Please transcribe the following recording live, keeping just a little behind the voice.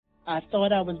I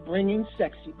thought I was bringing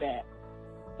sexy back,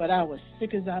 but I was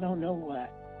sick as I don't know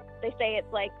what. They say it's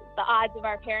like the odds of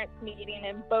our parents meeting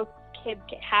and both kids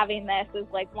having this is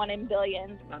like 1 in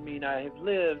billions. I mean, I have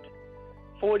lived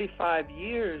 45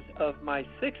 years of my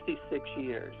 66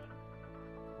 years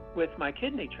with my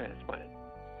kidney transplant.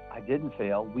 I didn't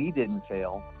fail. We didn't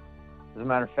fail. As a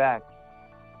matter of fact,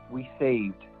 we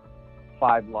saved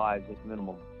 5 lives at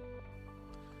minimum.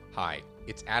 Hi,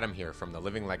 it's Adam here from the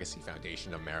Living Legacy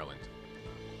Foundation of Maryland.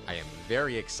 I am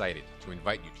very excited to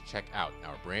invite you to check out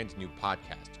our brand new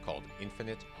podcast called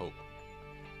Infinite Hope.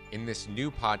 In this new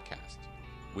podcast,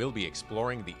 we'll be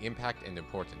exploring the impact and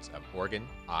importance of organ,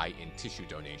 eye, and tissue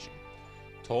donation,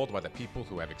 told by the people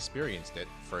who have experienced it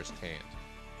firsthand.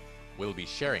 We'll be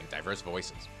sharing diverse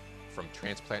voices, from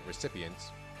transplant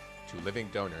recipients, to living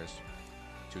donors,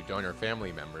 to donor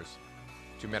family members,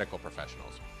 to medical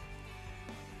professionals.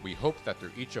 We hope that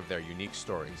through each of their unique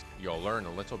stories, you'll learn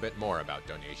a little bit more about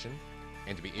donation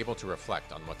and to be able to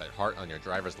reflect on what that heart on your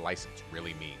driver's license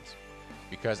really means.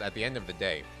 Because at the end of the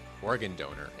day, organ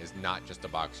donor is not just a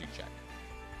box you check.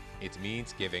 It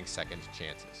means giving second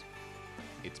chances.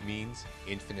 It means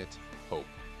infinite hope.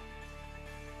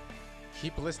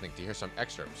 Keep listening to hear some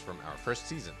excerpts from our first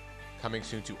season, coming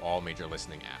soon to all major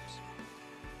listening apps.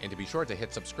 And to be sure to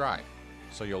hit subscribe,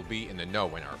 so you'll be in the know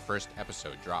when our first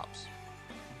episode drops.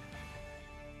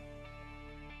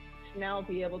 Now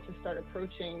be able to start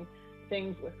approaching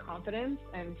things with confidence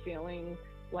and feeling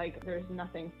like there's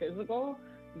nothing physical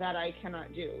that I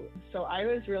cannot do. So I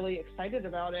was really excited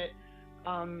about it.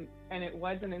 And it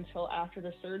wasn't until after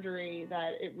the surgery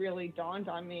that it really dawned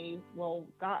on me, well,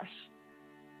 gosh,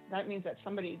 that means that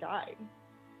somebody died.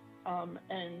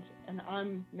 And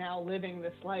I'm now living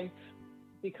this life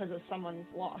because of someone's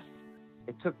loss.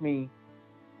 It took me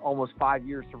almost 5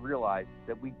 years to realize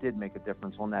that we did make a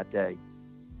difference on that day.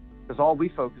 Because all we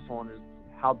focus on is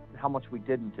how much we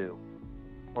didn't do,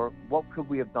 or what could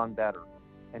we have done better.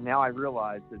 And now I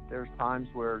realize that there's times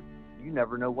where you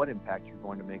never know what impact you're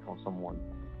going to make on someone.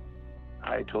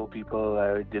 I told people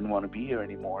I didn't want to be here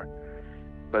anymore.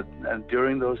 But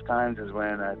during those times is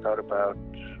when I thought about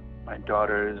my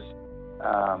daughters,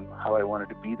 how I wanted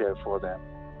to be there for them.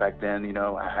 Back then,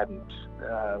 I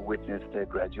hadn't witnessed their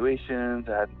graduations.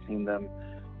 I hadn't seen them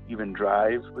even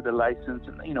drive with a license,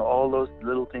 and all those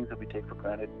little things that we take for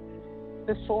granted.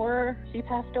 Before she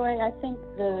passed away, I think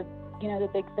the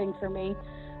big thing for me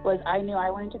was I knew I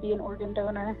wanted to be an organ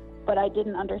donor, but I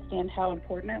didn't understand how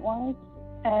important it was,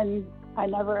 and I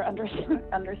never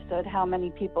understood how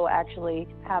many people actually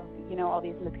have all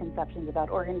these misconceptions about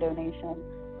organ donation.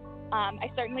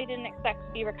 I certainly didn't expect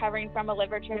to be recovering from a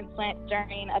liver transplant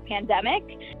during a pandemic,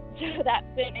 so that's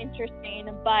been interesting,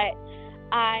 but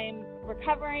I'm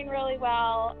recovering really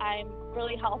well. I'm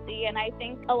really healthy, and I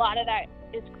think a lot of that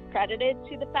is credited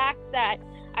to the fact that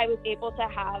I was able to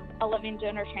have a living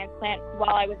donor transplant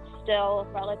while I was still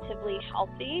relatively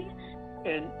healthy.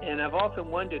 And I've often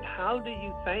wondered, how do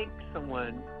you thank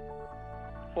someone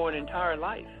for an entire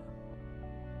life?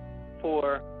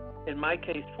 For, in my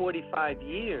case, 45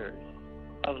 years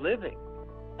of living.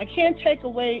 I can't take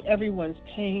away everyone's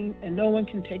pain, and no one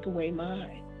can take away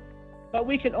mine. But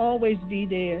we can always be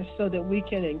there so that we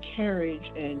can encourage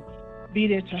and be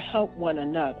there to help one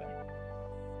another.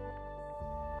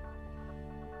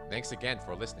 Thanks again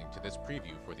for listening to this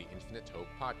preview for the Infinite Hope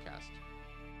podcast.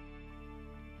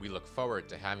 We look forward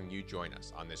to having you join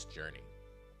us on this journey.